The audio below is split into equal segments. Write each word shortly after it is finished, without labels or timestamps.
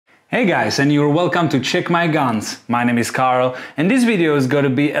Hey guys, and you're welcome to Check My Guns. My name is Carl, and this video is going to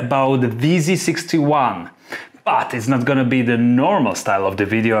be about the VZ.61. But it's not going to be the normal style of the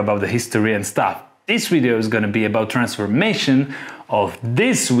video about the history and stuff. This video is going to be about transformation of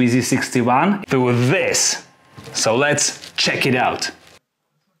this VZ.61 to this. So let's check it out.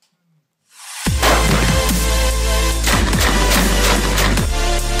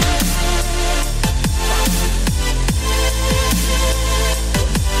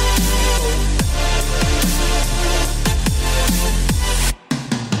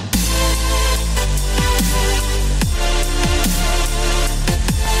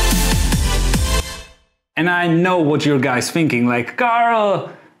 And I know what you guys thinking, like,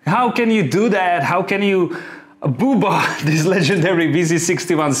 Carl, how can you do that? How can you booba this legendary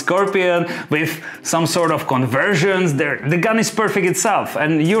VZ.61 Scorpion with some sort of conversions? The gun is perfect itself,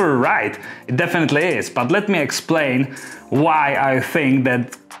 and you're right, it definitely is. But let me explain why I think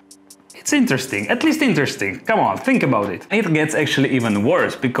that it's interesting, at least interesting. Come on, think about it. It gets actually even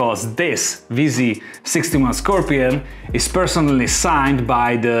worse, because this VZ.61 Scorpion is personally signed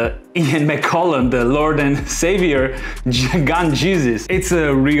by the Ian McCollum, the Lord and Savior gun Jesus. It's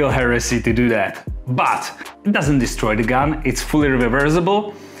a real heresy to do that. But it doesn't destroy the gun, it's fully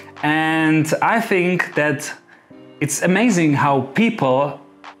reversible. And I think that it's amazing how people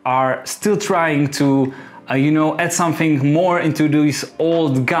are still trying to add something more into these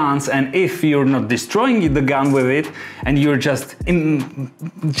old guns, and if you're not destroying the gun with it, and you're just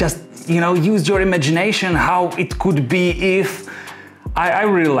use your imagination how it could be if. I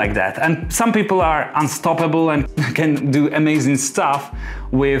really like that, and some people are unstoppable and can do amazing stuff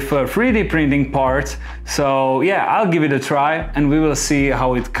with 3D printing parts. So yeah, I'll give it a try, and we will see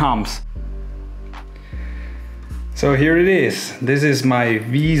how it comes. So here it is. This is my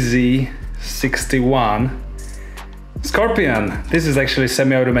VZ.61 Scorpion. This is actually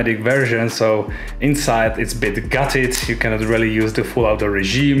semi-automatic version, so inside it's a bit gutted, you cannot really use the full auto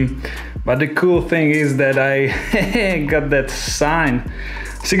regime. But the cool thing is that I got that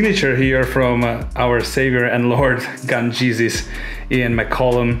signature here from our Savior and Lord Gun Jesus, Ian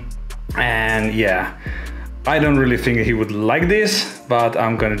McCollum. And yeah, I don't really think he would like this, but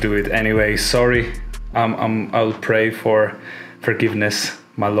I'm gonna do it anyway. Sorry, I'll pray for forgiveness,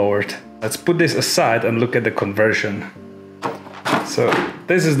 my Lord. Let's put this aside and look at the conversion. So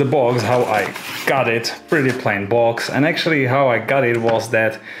this is the box, how I got it, pretty plain box. And actually how I got it was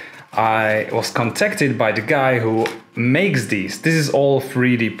that I was contacted by the guy who makes these. This is all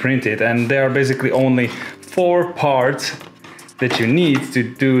 3D printed, and there are basically only 4 parts that you need to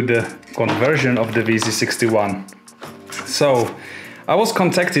do the conversion of the VZ.61. So I was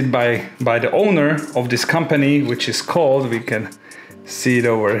contacted by the owner of this company, which is called, we can see it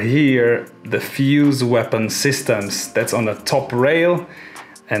over here, the Fuse Weapon Systems. That's on the top rail,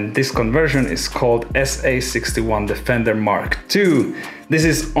 and this conversion is called SA61 Defender Mark II. This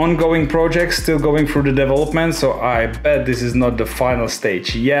is ongoing project, still going through the development, so I bet this is not the final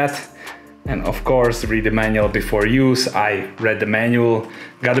stage yet. And of course, read the manual before use. I read the manual,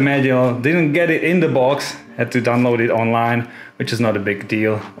 got the manual, didn't get it in the box, had to download it online, which is not a big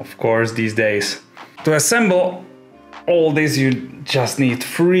deal, of course, these days. To assemble all this, you just need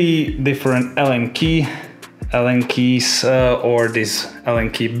 3 different Allen keys or these Allen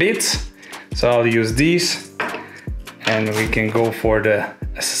key bits. So I'll use these, and we can go for the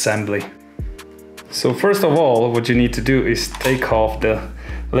assembly. So first of all, what you need to do is take off the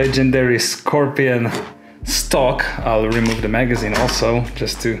legendary Scorpion stock. I'll remove the magazine also,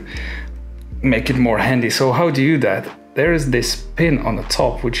 just to make it more handy. So how do you do that? There is this pin on the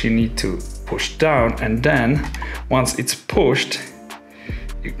top which you need to push down, and then once it's pushed,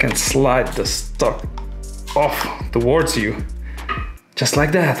 you can slide the stock off towards you, just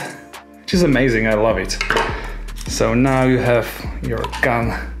like that, which is amazing. I love it. So now you have your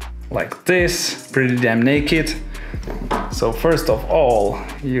gun like this, pretty damn naked. So first of all,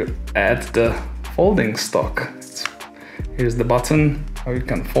 you add the folding stock. Here's the button, how you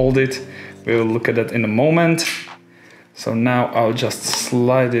can fold it. We'll look at that in a moment. So now I'll just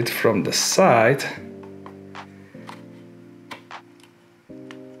slide it from the side,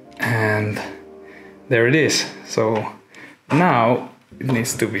 and there it is. So now it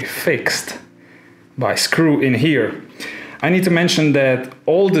needs to be fixed by screw in here. I need to mention that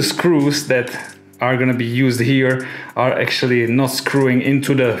all the screws that are going to be used here are actually not screwing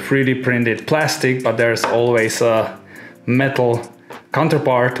into the 3D printed plastic, but there's always a metal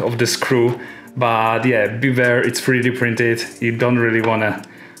counterpart of the screw. But yeah, beware, it's 3D printed. You don't really want to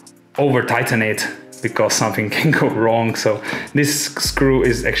over tighten it because something can go wrong. So this screw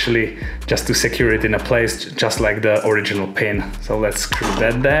is actually just to secure it in a place, just like the original pin. So let's screw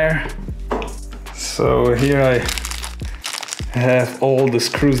that there. So here I have all the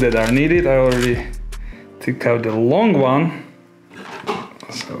screws that are needed. I already took out the long one.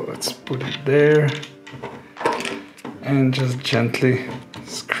 So let's put it there and just gently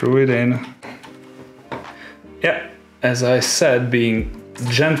screw it in. Yeah, as I said, being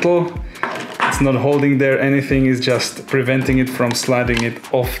gentle, it's not holding there anything, it's just preventing it from sliding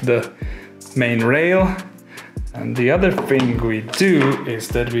it off the main rail. And the other thing we do is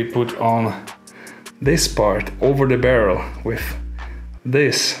that we put on this part over the barrel with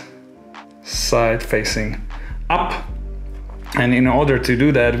this side facing up. And in order to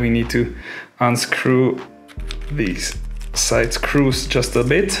do that, we need to unscrew these side screws just a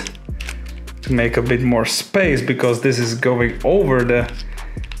bit to make a bit more space, because this is going over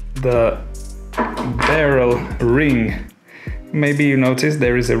the barrel ring. Maybe you notice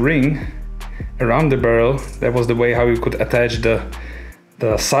there is a ring around the barrel. That was the way how you could attach the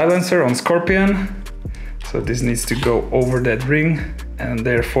silencer on Scorpion. So this needs to go over that ring, and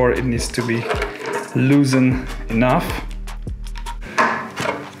therefore it needs to be loosened enough.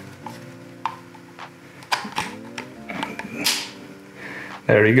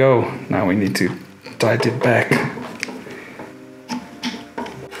 There we go. Now we need to tighten it back.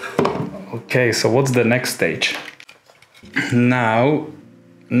 Okay, so what's the next stage? Now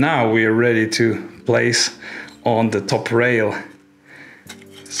we are ready to place on the top rail.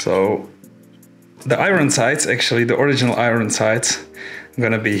 So the iron sights, actually the original iron sights, are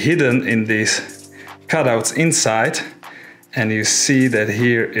gonna be hidden in these cutouts inside. And you see that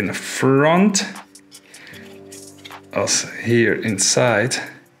here in the front, also here inside,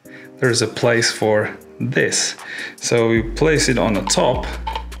 there's a place for this. So you place it on the top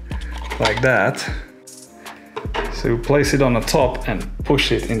like that. So you place it on the top and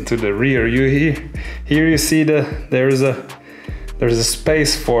push it into the rear. Here you see there's a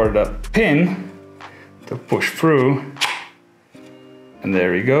space for the pin to push through, and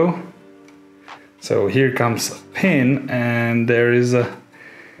there you go. So here comes a pin, and there is a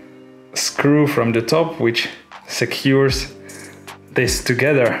screw from the top which secures this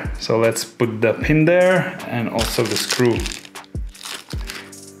together. So let's put the pin there and also the screw.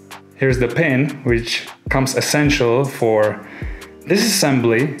 Here's the pin, which comes essential for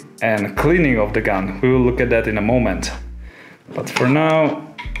disassembly and cleaning of the gun. We will look at that in a moment. But for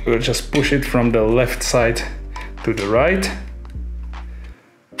now, we'll just push it from the left side to the right.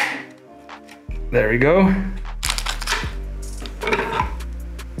 There we go.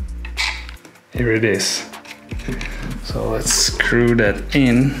 Here it is. So let's screw that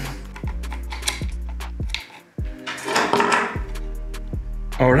in.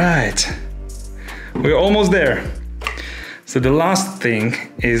 All right, we're almost there. So the last thing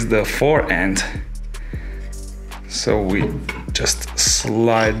is the fore end. So we just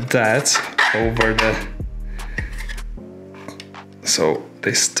slide that over so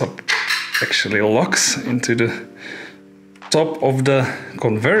this top actually locks into the top of the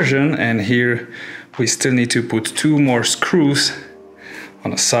conversion, and here we still need to put 2 more screws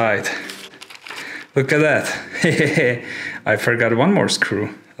on the side. Look at that. I forgot 1 more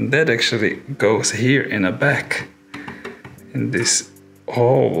screw, and that actually goes here in the back in this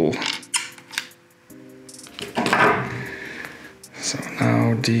hole. So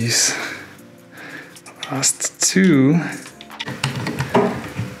now these last 2.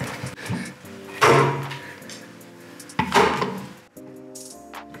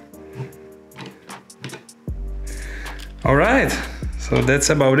 All right, so that's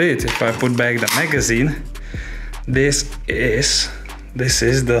about it. If I put back the magazine, this is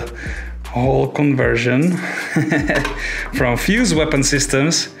the whole conversion from fused weapon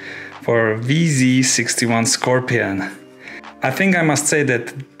systems for VZ.61 Scorpion. I think I must say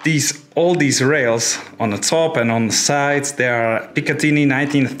that all these rails on the top and on the sides, they are Picatinny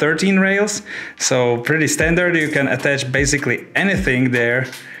 1913 rails, so pretty standard. You can attach basically anything there.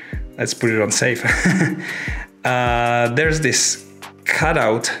 Let's put it on safe. There's this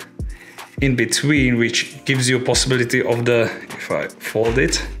cutout in between, which gives you a possibility of if I fold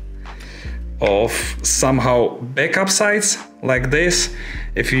it, of somehow backup sides like this.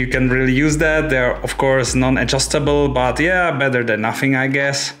 If you can really use that, they're of course non-adjustable, but yeah, better than nothing, I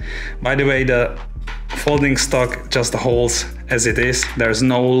guess. By the way, the folding stock just holds as it is. There's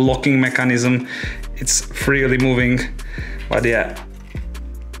no locking mechanism. It's freely moving, but yeah.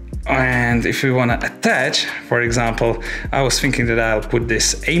 And if we want to attach, for example, I was thinking that I'll put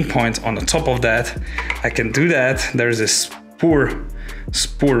this aim point on the top of that. I can do that. There's a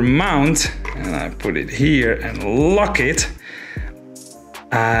spur mount and I put it here and lock it,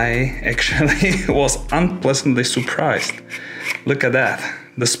 I actually was unpleasantly surprised. Look at that.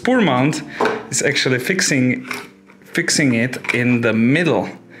 The spur mount is actually fixing it in the middle.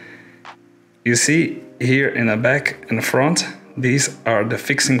 You see here in the back and the front, these are the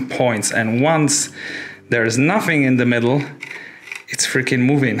fixing points, and once there's nothing in the middle, it's freaking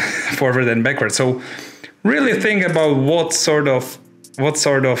moving forward and backward. So really think about what sort of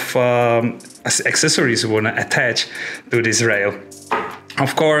accessories you want to attach to this rail.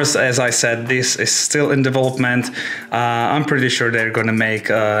 Of course, as I said, this is still in development. I'm pretty sure they're gonna make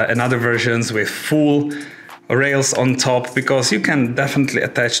another versions with full rails on top, because you can definitely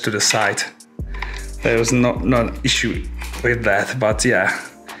attach to the side. There's not an issue with that, but yeah.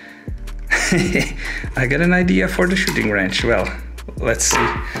 I got an idea for the shooting range. Well, let's see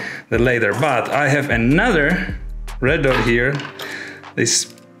that later. But I have another red dot here,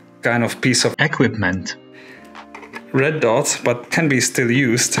 this kind of piece of equipment. Red dot, but can be still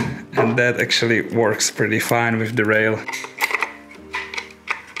used, and that actually works pretty fine with the rail.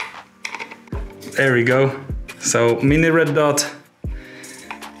 There we go. So mini red dot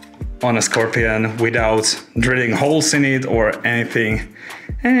on a Scorpion without drilling holes in it or anything,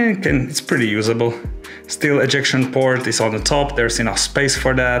 and it's pretty usable. Still, ejection port is on the top, there's enough space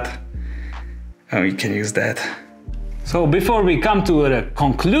for that. Oh, you can use that. So before we come to a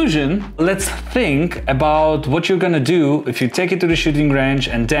conclusion, let's think about what you're gonna do if you take it to the shooting range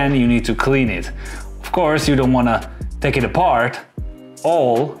and then you need to clean it. Of course, you don't wanna take it apart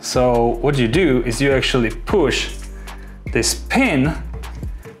all, so what you do is you actually push this pin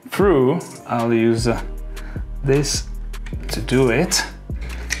through. I'll use this to do it.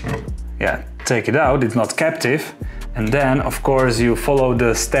 Yeah, take it out, it's not captive. And then, of course, you follow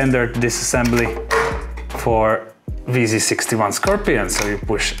the standard disassembly for VZ.61 Scorpion. So you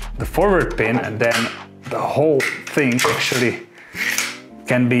push the forward pin and then the whole thing actually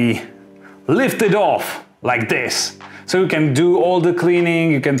can be lifted off like this. So you can do all the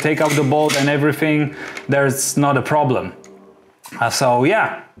cleaning, you can take out the bolt and everything. There's not a problem. So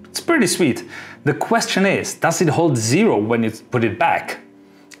yeah, it's pretty sweet. The question is, does it hold zero when you put it back?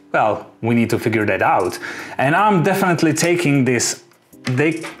 Well, we need to figure that out. And I'm definitely taking this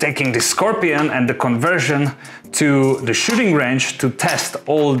Scorpion and the conversion to the shooting range to test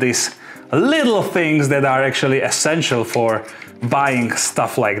all these little things that are actually essential for buying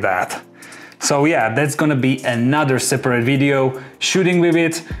stuff like that. So yeah, that's gonna be another separate video, shooting with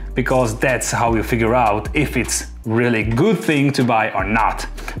it, because that's how you figure out if it's really good thing to buy or not.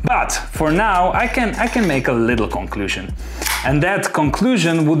 But for now, I can make a little conclusion. And that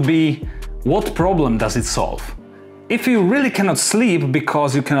conclusion would be, what problem does it solve? If you really cannot sleep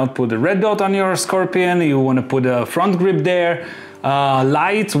because you cannot put a red dot on your Scorpion, you want to put a front grip there,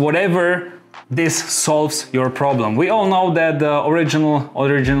 light, whatever, this solves your problem. We all know that the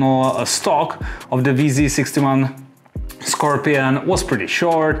original stock of the VZ.61 Scorpion was pretty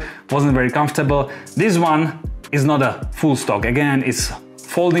short, wasn't very comfortable. This one is not a full stock. Again, it's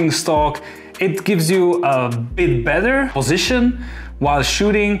folding stock. It gives you a bit better position while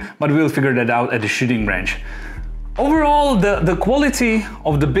shooting, but we'll figure that out at the shooting range. Overall, the quality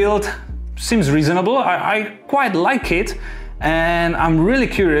of the build seems reasonable. I quite like it, and I'm really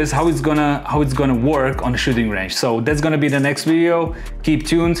curious how it's gonna work on the shooting range. So that's gonna be the next video. Keep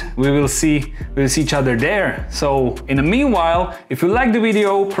tuned. We'll see each other there. So in the meanwhile, if you like the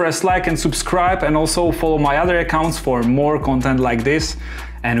video, press like and subscribe, and also follow my other accounts for more content like this.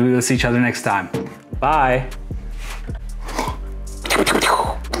 And we will see each other next time. Bye.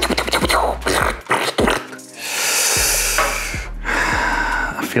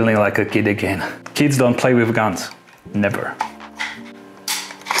 Feeling like a kid again. Kids don't play with guns. Never.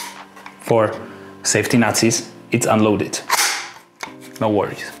 For safety Nazis, it's unloaded. No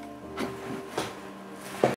worries.